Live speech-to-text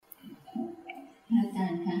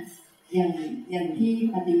อย่างที่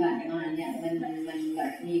ปฏิบัติมาเนี่ยมันแบ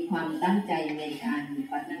บมีความตั้งใจในการ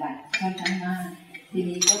ปฏิบัติค่อนข้างมากที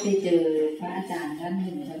นี้ก็ไปเจอพระอาจารย์ท่านห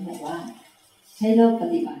นึ่งท่านบอกว่าให้เลิกป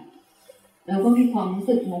ฏิบัติเราก็มีความรู้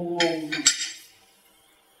สึกงง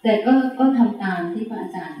ๆแต่ก็ทำตามที่พระอา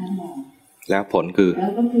จารย์ท่านบอกแล้วผลคือแล้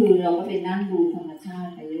วก็คือเราก็ไปนั่งดูธรรมชาติ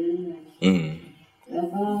ไปเรื่อยๆแล้ว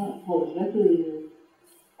ก็ผลก็คือ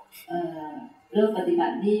เลิกปฏิบั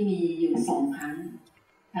ตินี่มีอยู่2 ครั้ง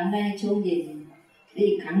ครั้งแรกช่วงเย็นและ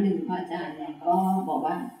อีกครั้งหนึ่งพระอาจารย์เนี่ยก็บอก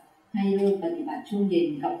ว่าให้เลิกปฏิบัติช่วงเย็น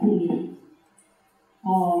กับพรุ่งนี้พ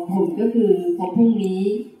อผลก็คือพอพรุ่งนี้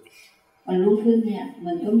วันรุ่งขึ้นเนี่ย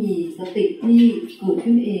มันก็มีสติที่เกิด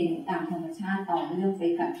ขึ้นเองตามธรรมชาติต่อเนื่องไป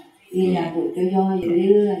กับอิริยาบถย่อย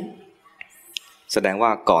ๆเรื่อยๆแสดงว่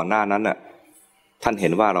าก่อนหน้านั้นน่ะท่านเห็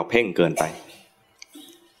นว่าเราเพ่งเกินไป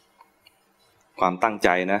ความตั้งใจ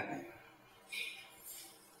นะ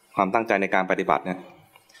ความตั้งใจในการปฏิบัติเนี่ย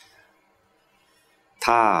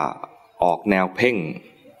ถ้าออกแนวเพ่ง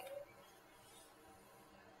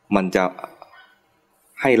มันจะ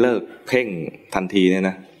ให้เลิกเพ่งทันทีเนี่ย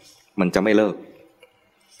นะมันจะไม่เลิก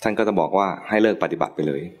ท่านก็จะบอกว่าให้เลิกปฏิบัติไป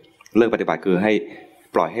เลยเลิกปฏิบัติคือให้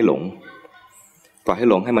ปล่อยให้หลง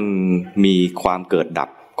ให้มันมีความเกิดดับ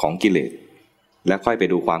ของกิเลสแล้วค่อยไป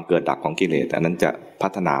ดูความเกิดดับของกิเลสอันนั้นจะพั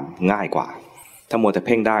ฒนาง่ายกว่าถ้ามัวแต่เ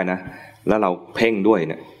พ่งได้นะแล้วเราเพ่งด้วย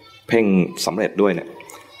เนี่ยเพ่งสำเร็จด้วยเนี่ย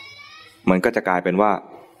มันก็จะกลายเป็นว่า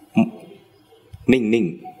นิ่ง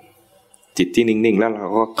จิตที่นิ่งแล้วเรา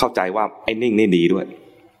ก็เข้าใจว่าไอ้นิ่งนี่ดีด้วย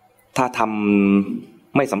ถ้าท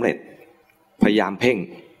ำไม่สำเร็จพยายามเพ่ง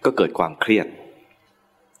ก็เกิดความเครียด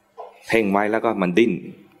เพ่งไว้แล้วก็มันดิ้น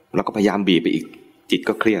แล้วก็พยายามบีบไปอีกจิต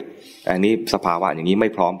ก็เครียดอันนี้สภาวะอย่างนี้ไม่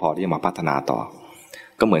พร้อมพอที่จะมาพัฒนาต่อ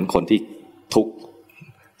ก็เหมือนคนที่ทุกข์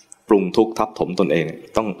ปรุงทุกข์ทับถมตนเอง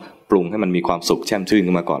ต้องปรุงให้มันมีความสุขแช่มชื่น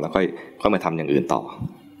ขึ้นมาก่อนแล้วค่อยมาทำอย่างอื่นต่อ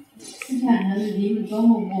อาจารย์แล้วทีนี้มันก็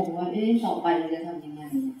งงๆว่าต่อไปเราจะทำยังไง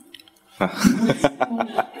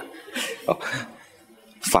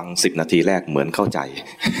ฟัง10 นาทีแรกเหมือนเข้าใจ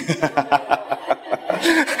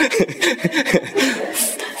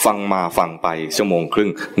ฟังมาฟังไปชั่วโมงครึ่ง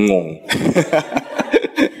งง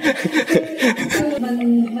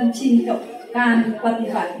มันชินกับการปฏิ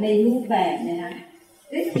บัติในรูปแบบเนี่ยนะ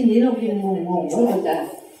ทีนี้เรายังงงว่าเราจะ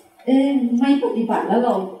ไม่ปฏิบัติแล้วเร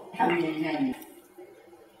าทำยังไง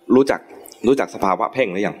รู้จักสภาวะเพ่ง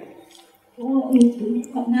หรือยัง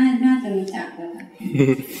น่าจะรู้จักแล้วค่ะ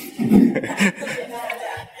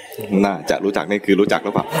น่าจะรู้จักนี่คือรู้จักห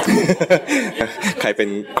รือเปล่า ใครเป็น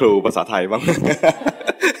ครูภาษาไทยบ้าง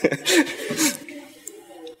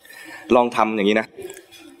ลองทำอย่างนี้นะ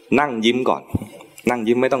นั่งยิ้มก่อนนั่ง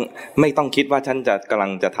ยิ้มไม่ต้องคิดว่าฉันจะกำลั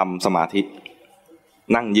งจะทำสมาธิ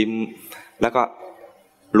นั่งยิ้มแล้วก็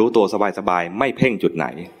รู้ตัวสบายๆไม่เพ่งจุดไหน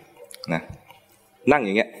นะนั่งอ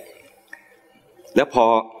ย่างเงี้ยแล้วพอ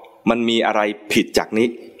มันมีอะไรผิดจากนี้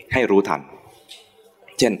ให้รู้ทัน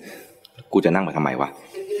เช่นกูจะนั่งไปทำไมวะ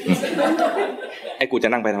ไอ้กูจะ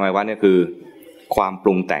นั่งไปทำไมวะเนี่ยคือความป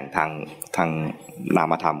รุงแต่งทางนา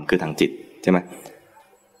มธรรมคือทางจิตใช่ไหม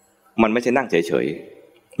มันไม่ใช่นั่งเฉย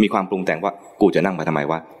ๆมีความปรุงแต่งว่ากูจะนั่งไปทำไม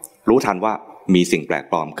วะรู้ทันว่ามีสิ่งแปลก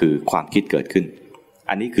ปลอมคือความคิดเกิดขึ้น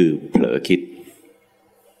อันนี้คือเผลอคิด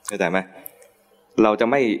เข้าใจไหมเราจะ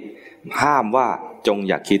ไม่ห้ามว่าจง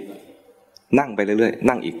อย่าคิดนั่งไปเรื่อยๆ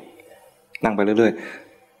นั่งอีกนั่งไปเรื่อย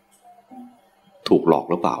ๆถูกหลอก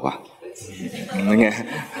หรือเปล่าวะอย่างเงี้ย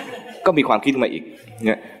ก็มีความคิดมาอีกเ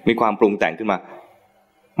นี่ยมีความปรุงแต่งขึ้นมา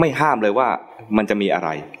ไม่ห้ามเลยว่ามันจะมีอะไร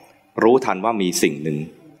รู้ทันว่ามีสิ่งหนึ่ง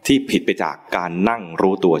ที่ผิดไปจากการนั่ง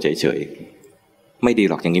รู้ตัวเฉยๆไม่ดี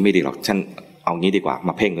หรอกอย่างนี้ไม่ดีหรอกฉันเอางี้ดีกว่าม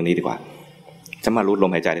าเพ่งตรงนี้ดีกว่าฉันมารู้ล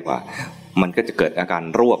มหายใจดีกว่ามันก็จะเกิดอาการ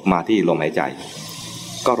รวบมาที่ลมหายใจ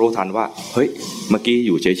ก็รู้ทันว่าเฮ้ยเมื่อกี้อ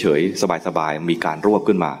ยู่เฉยๆสบายๆมีการรวบ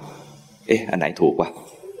ขึ้นมาอันไหนถูกวะ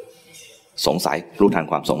สงสัยรู้ทัน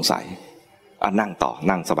ความสงสัยนั่งต่อ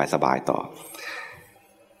นั่งสบายๆต่อ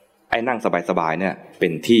ไอ้นั่งสบายๆเนี่ยเป็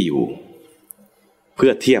นที่อยู่เพื่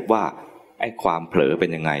อเทียบว่าไอ้ความเผลอเป็น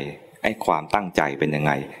ยังไงไอ้ความตั้งใจเป็นยังไ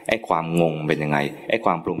งไอ้ความงงเป็นยังไงไอ้ค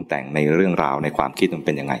วามปรุงแต่งในเรื่องราวในความคิดมันเ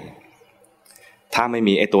ป็นยังไงถ้าไม่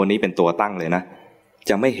มีไอ้ตัวนี้เป็นตัวตั้งเลยนะ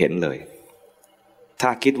จะไม่เห็นเลยถ้า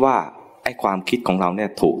คิดว่าไอ้ความคิดของเราเนี่ย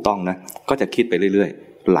ถูกต้องนะก็จะคิดไปเรื่อย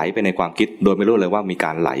ๆไหลไปในความคิดโดยไม่รู้เลยว่ามีก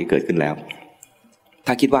ารไหลเกิดขึ้นแล้ว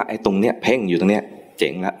ถ้าคิดว่าไอ้ตรงเนี้ยเพ่งอยู่ตรงเนี้ยเจ๋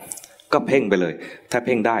งแล้วก็เพ่งไปเลยถ้าเ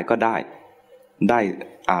พ่งได้ก็ได้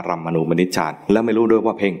อารัมมณูปนิชฌานแล้วไม่รู้ด้วย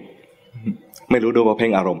ว่าเพ่งไม่รู้ด้วยว่าเพ่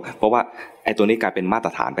งอารมณ์เพราะว่าไอ้ตัวนี้กลายเป็นมาต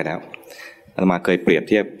รฐานไปแล้วอาตมาเคยเปรียบ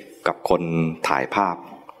เทียบกับคนถ่ายภาพ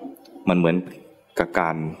มันเหมือนกับกา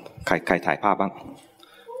รใครถ่ายภาพบ้าง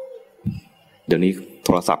เดี๋ยวนี้โท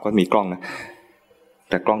รศัพท์ก็มีกล้องนะ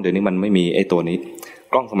แต่กล้องเดี๋ยวนี้มันไม่มีไอ้ตัวนี้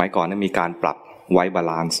กล้องสมัยก่อนมีการปรับไว้บา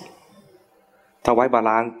ลานซ์ถ้าไว้บา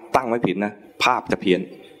ลานซ์ตั้งไว้ผิดนะภาพจะเพี้ยน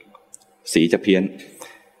สีจะเพี้ยน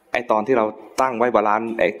ไอ้ตอนที่เราตั้งไว้บาลานซ์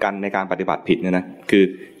ไอ้กันในการปฏิบัติผิดเนี่ยนะคือ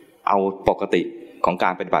เอาปกติของกา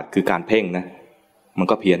รปฏิบัติคือการเพ่งนะมัน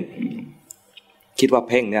ก็เพี้ยนคิดว่า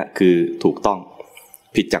เพ่งเนี่ยคือถูกต้อง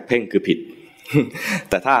ผิดจากเพ่งคือผิด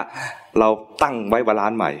แต่ถ้าเราตั้งไว้บาลา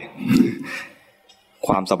นซ์ใหม่ ค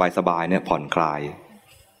วามสบายๆเนี่ยผ่อนคลาย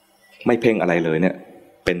ไม่เพ่งอะไรเลยเนี่ย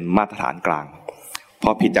เป็นมาตรฐานกลางพ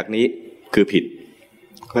อผิดจากนี้คือผิด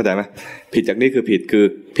เข้าใจไหมผิดจากนี้คือผิ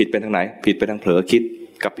ดไปทางไหนผิดไปทางเผลอคิด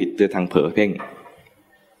กับผิดไปทางเผลอเพ่ง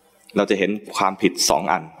เราจะเห็นความผิดสอง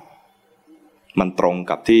อันมันตรง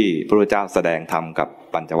กับที่พระพุทธเจ้าแสดงธรรมกับ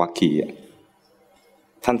ปัญจวัคคีย์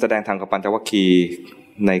ท่านแสดงธรรมกับปัญจวัคคีย์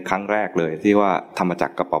ในครั้งแรกเลยที่ว่าธรรมจัก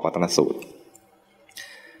รกับปวัตตนสูตร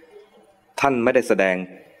ท่านไม่ได้แสดง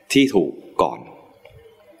ที่ถูกก่อน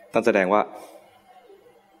ท่านแสดงว่า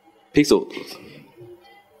ภิกษุ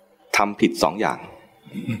ทำผิดสองอย่าง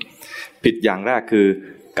ผิดอย่างแรกคือ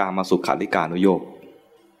กามสุขาริการุโยค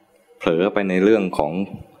เผลอไปในเรื่องของ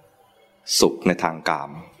สุขในทางกาม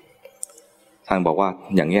ท่านบอกว่า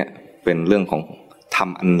อย่างเงี้ยเป็นเรื่องของธรรม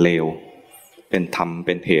อันเลวเป็นธรรมเ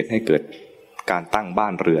ป็นเหตุให้เกิดการตั้งบ้า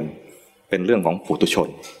นเรือนเป็นเรื่องของปุถุชน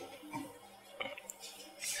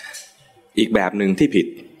อีกแบบหนึ่งที่ผิด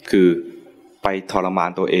คือไปทรมาน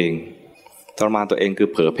ตัวเองทรมานตัวเองคือ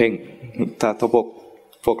เผลอเพ่งถ้า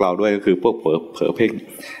พวกเราด้วยก็คือพวกเผลอเพ่ง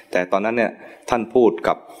แต่ตอนนั้นเนี่ยท่านพูด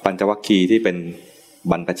กับปัญจวัคคีย์ที่เป็น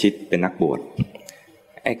บรรพชิตเป็นนักบวช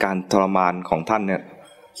ไอ้การทรมานของท่านเนี่ย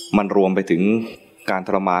มันรวมไปถึงการท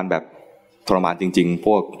รมานแบบทรมานจริงๆพ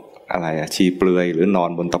วกอะไรชีเปลือยหรือนอน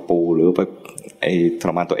บนตะปูหรือไปไอ้ท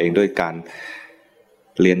รมานตัวเองด้วยการ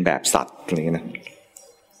เรียนแบบสัตว์อะไรอย่างนี้นะ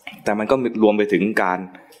แต่มันก็รวมไปถึงการ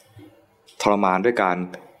ทรมานด้วยการ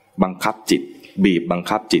บังคับจิตบีบบัง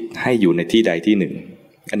คับจิตให้อยู่ในที่ใดที่หนึ่ง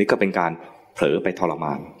อันนี้ก็เป็นการเผลอไปทรม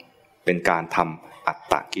านเป็นการทำอัต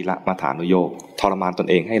ตกิลมัฏฐานุโยคทรมานตน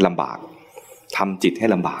เองให้ลำบากทำจิตให้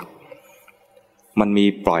ลำบากมันมี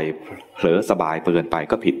ปล่อยเผลอสบายเกินไป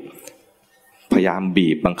ก็ผิดพยายามบี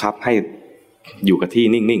บบังคับให้อยู่กับที่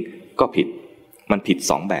นิ่งๆก็ผิดมันผิด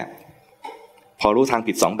สองแบบพอรู้ทาง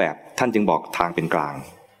ผิดสองแบบท่านจึงบอกทางเป็นกลาง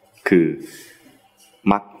คือ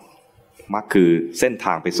มรรคคือเส้นท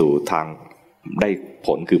างไปสู่ทางได้ผ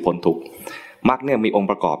ลคือพ้นทุกข์มรรคเนี่ยมีองค์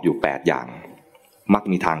ประกอบอยู่8อย่างมรรค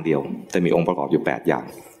มีทางเดียวแต่มีองค์ประกอบอยู่8อย่าง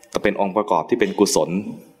แต่เป็นองค์ประกอบที่เป็นกุศล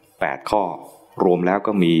8ข้อรวมแล้ว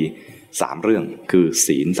ก็มี3เรื่องคือ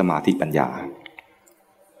ศีลสมาธิปัญญา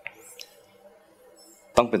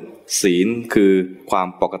ต้องเป็นศีลคือความ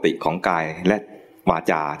ปกติของกายและวา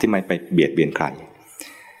จาที่ไม่ไปเบียดเบียนใคร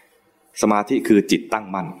สมาธิคือจิตตั้ง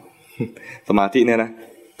มั่นสมาธิเนี่ยนะ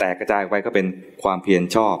แตกกระจายไปก็เป็นความเพียร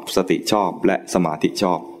ชอบสติชอบและสมาธิช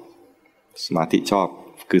อบสมาธิชอบ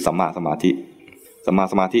คือสัมมาสมาธิสัมมา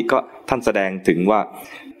สมาธิก็ท่านแสดงถึงว่า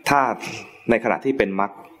ถ้าในขณะที่เป็นมรร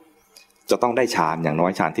คจะต้องได้ฌานอย่างน้อ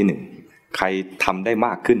ยฌานที่1ใครทำได้ม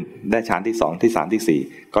ากขึ้นได้ฌานที่2ที่3ที่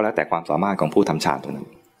4ก็แล้วแต่ความสามารถของผู้ทำฌานตรงนั้น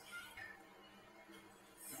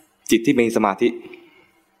จิตที่มีสมาธิ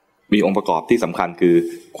มีองค์ประกอบที่สำคัญคือ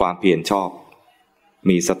ความเพียรชอบ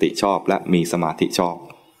มีสติชอบและมีสมาธิชอบ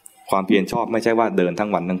ความเพียรชอบไม่ใช่ว่าเดินทั้ง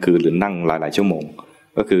วันทั้งคืนหรือนั่งหลายๆชั่วโมง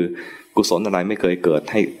ก็คือกุศลอะไรไม่เคยเกิด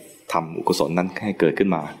ให้ทำกุศลนั้นให้เกิดขึ้น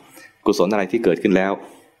มากุศลอะไรที่เกิดขึ้นแล้ว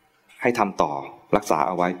ให้ทำต่อรักษาเ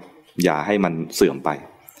อาไว้อย่าให้มันเสื่อมไป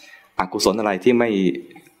อกุศลอะไรที่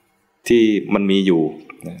มันมีอยู่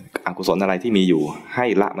อกุศลอะไรที่มีอยู่ให้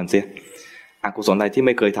ละมันเสียอกุศลอะไรที่ไ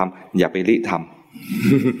ม่เคยทำอย่าไปริท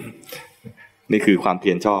ำนี่คือความเ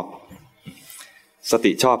พียรชอบส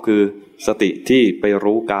ติชอบคือสติที่ไป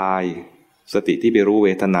รู้กายสติที่ไปรู้เว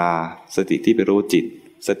ทนาสติที่ไปรู้จิต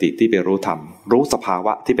สติที่ไปรู้ธรรมรู้สภาว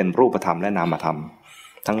ะที่เป็นรูปธรรมและนามธรรม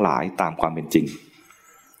ทั้งหลายตามความเป็นจริง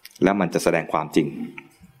แล้วมันจะแสดงความจริง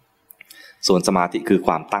ส่วนสมาธิคือค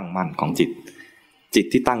วามตั้งมั่นของจิตจิต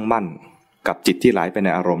ที่ตั้งมั่นกับจิตที่ไหลไปใน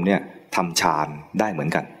อารมณ์เนี่ยทำฌานได้เหมือน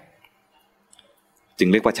กันจึง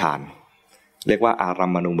เรียกว่าฌานเรียกว่าอารั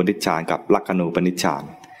มมณูปนิชฌานกับลักขณูปนิชฌาน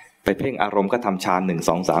ไปเพ่งอารมณ์ก็ทำฌาน1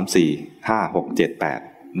 2 3 4 5 6 7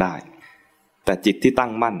 8ได้แต่จิตที่ตั้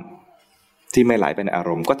งมั่นที่ไม่ไหลไปในอา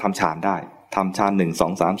รมณ์ก็ทำฌานได้ทำฌาน1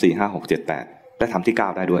 2 3 4 5 6 7 8และทำที่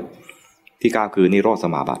9ได้ด้วยที่9คือนิโรธส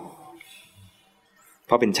มาบัติเพ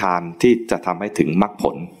ราะเป็นฌานที่จะทำให้ถึงมรรคผ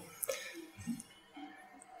ล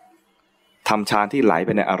ทำฌานที่ไหลไป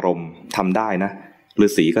ในอารมณ์ทำได้นะฤา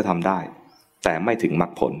ษีก็ทำได้แต่ไม่ถึงมร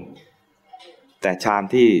รคผลแต่ฌาน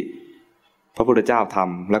ที่พระพุทธเจ้าท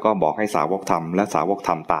ำแล้วก็บอกให้สาวกทำและสาวกท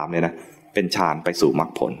ำตามเนี่ยนะเป็นฌานไปสู่มรร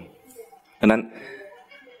คผลดังนั้น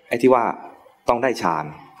ไอ้ที่ว่าต้องได้ฌาน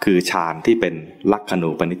คือฌานที่เป็นลักขณู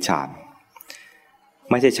ปนิชฌาน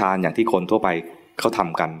ไม่ใช่ฌานอย่างที่คนทั่วไปเขาท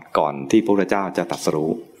ำกันก่อนที่พระพุทธเจ้าจะตรัส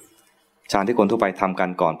รู้ฌานที่คนทั่วไปทำกัน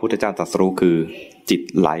ก่อนพระพุทธเจ้าตรัสรู้คือจิต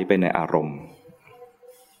ไหลไปในอารมณ์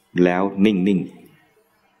แล้วนิ่ง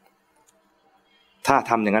ๆถ้า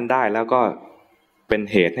ทำอย่างนั้นได้แล้วก็เป็น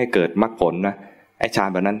เหตุให้เกิดมรรคผลนะไอ้ฌาน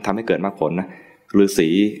แบบนั้นทำให้เกิดมรรคผลนะฤาษี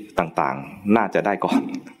ต่างๆน่าจะได้ก่อน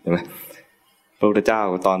ใช่ไหมพระพุทธเจ้า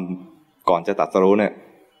ตอนก่อนจะตรัสรู้เนี่ย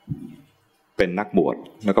เป็นนักบวช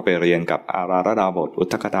แล้วก็ไปเรียนกับอาราธดาบทอุท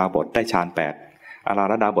ธกดาบทได้ฌาน8อารา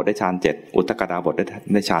ธดาบทได้ฌาน7อุทธกดาบท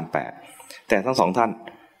ได้ฌาน8แต่ทั้งสองท่าน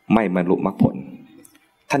ไม่บรรลุมรรคผล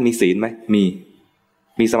ท่านมีศีลไหม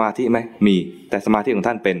มีสมาธิไหมมีแต่สมาธิของ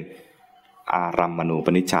ท่านเป็นอารัมมณูป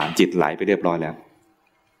นิชฌานจิตไหลไปเรียบร้อยแล้ว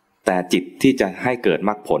แต่จิตที่จะให้เกิดม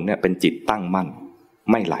รรคผลเนี่ยเป็นจิตตั้งมั่น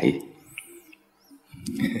ไม่ไหล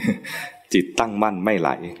จิตตั้งมั่นไม่ไหล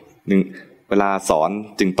หนึ่งเวลาสอน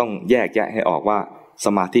จึงต้องแยกแยะให้ออกว่าส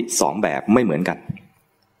มาธิ2แบบไม่เหมือนกัน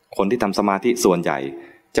คนที่ทำสมาธิส่วนใหญ่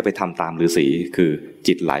จะไปทำตามฤาษีคือ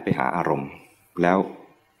จิตไหลไปหาอารมณ์แล้ว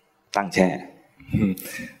ตั้งแช่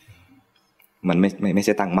มันไม่ใ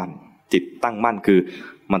ช่ตั้งมั่นจิตตั้งมั่นคือ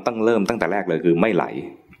มันต้องเริ่มตั้งแต่แรกเลยคือไม่ไหล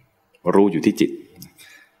รู้อยู่ที่จิต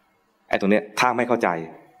ไอ้ตรงเนี้ยถ้าไม่เข้าใจ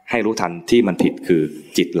ให้รู้ทันที่มันผิดคือ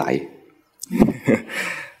จิตไหล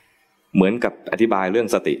เหมือนกับอธิบายเรื่อง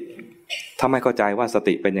สติถ้าไม่เข้าใจว่าส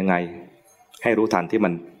ติเป็นยังไงให้รู้ทันที่มั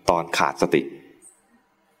นตอนขาดสติ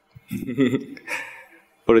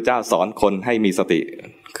พระพุทธเจ้าสอนคนให้มีสติ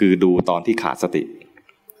คือดูตอนที่ขาดสติ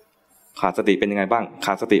ขาดสติเป็นยังไงบ้างข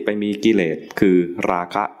าดสติไปมีกิเลสคือรา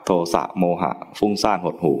คะโทสะโมหะฟุ้งซ่านห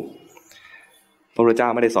ดหู่พระพุทธเจ้า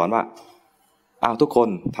ไม่ได้สอนว่าทุกคน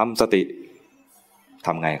ทำสติท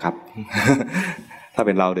ำไงครับ ถ้าเ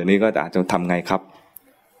ป็นเราเดี๋ยวนี้ก็อาจจะทำไงครับ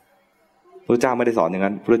พระเจ้าไม่ได้สอนอย่าง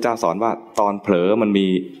นั้นพระเจ้าสอนว่าตอนเผลอมันมี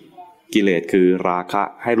กิเลสคือราคะ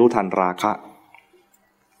ให้รู้ทันราคะ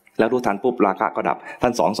แล้วรู้ทันปุ๊บราคะก็ดับท่า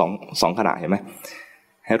นสองขณะเห็นไหม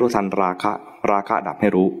ให้รู้ทันราคะดับให้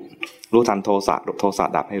รู้ทันโทสะ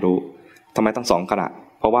ดับให้รู้ทำไมต้อง2ขณะ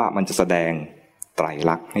เพราะว่ามันจะแสดงไตร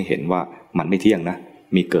ลักษณ์ให้เห็นว่ามันไม่เที่ยงนะ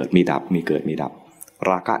มีเกิดมีดับมีเกิดมีดับ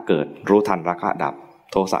ราคะเกิดรู้ทันราคะดับ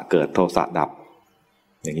โทสะเกิดโทสะดับ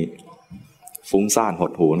อย่างนี้ฟุ้งซ่านห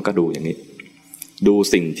ดหู่ก็ดูอย่างนี้ดู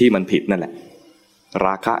สิ่งที่มันผิดนั่นแหละร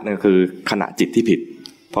าคะนี่คือขณะจิตที่ผิด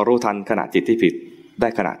พอรู้ทันขณะจิตที่ผิดได้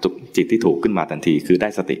ขณะจิตที่ถูกขึ้นมาทันทีคือได้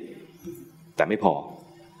สติแต่ไม่พอ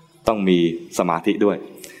ต้องมีสมาธิด้วย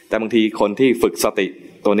แต่บางทีคนที่ฝึกสติ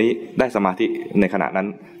ตัวนี้ได้สมาธิในขณะนั้น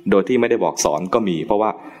โดยที่ไม่ได้บอกสอนก็มีเพราะว่า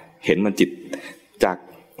เห็นมันจิตจาก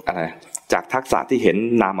อะไรจากทักษะที่เห็น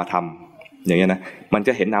นามธรรมอย่างเงี้ยนะมันจ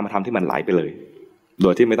ะเห็นนามธรรมที่มันไหลไปเลยโด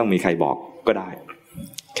ยที่ไม่ต้องมีใครบอกก็ได้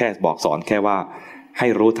แค่บอกสอนแค่ว่าให้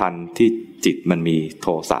รู้ทันที่จิตมันมีโท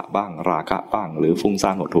สะบ้างราคะบ้างหรือฟุ้งซ่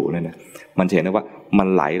านหดหู่เนี่ยนะมันเห็นได้ว่ามัน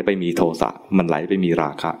ไหลไปมีโทสะมันไหลไปมีร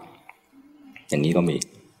าคะอย่างนี้ก็มี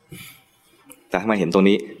แต่ถ้ามาเห็นตรง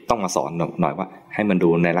นี้ต้องมาสอนหน่อยว่าให้มันดู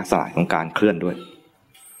ในลักษณะของการเคลื่อนด้วย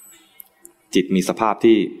จิตมีสภาพ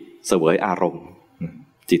ที่เสวยอารมณ์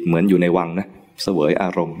จิตเหมือนอยู่ในวังนะเสวยอา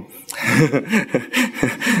รมณ์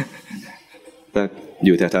แต่อ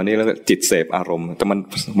ยู่แถวๆนี้แล้วจิตเสพอารมณ์แต่มัน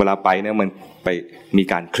เวลาไปเนี่ยมันไปมี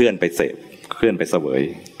การเคลื่อนไปเสพเคลื่อนไปเสวย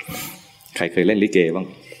ใครเคยเล่นลิเกบ้าง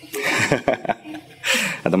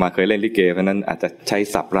อาตมาเคยเล่นลิเกเพราะนั้นอาจจะใช้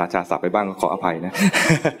ศัพท์ราชาศัพท์ไปบ้างก็ขออภัยนะ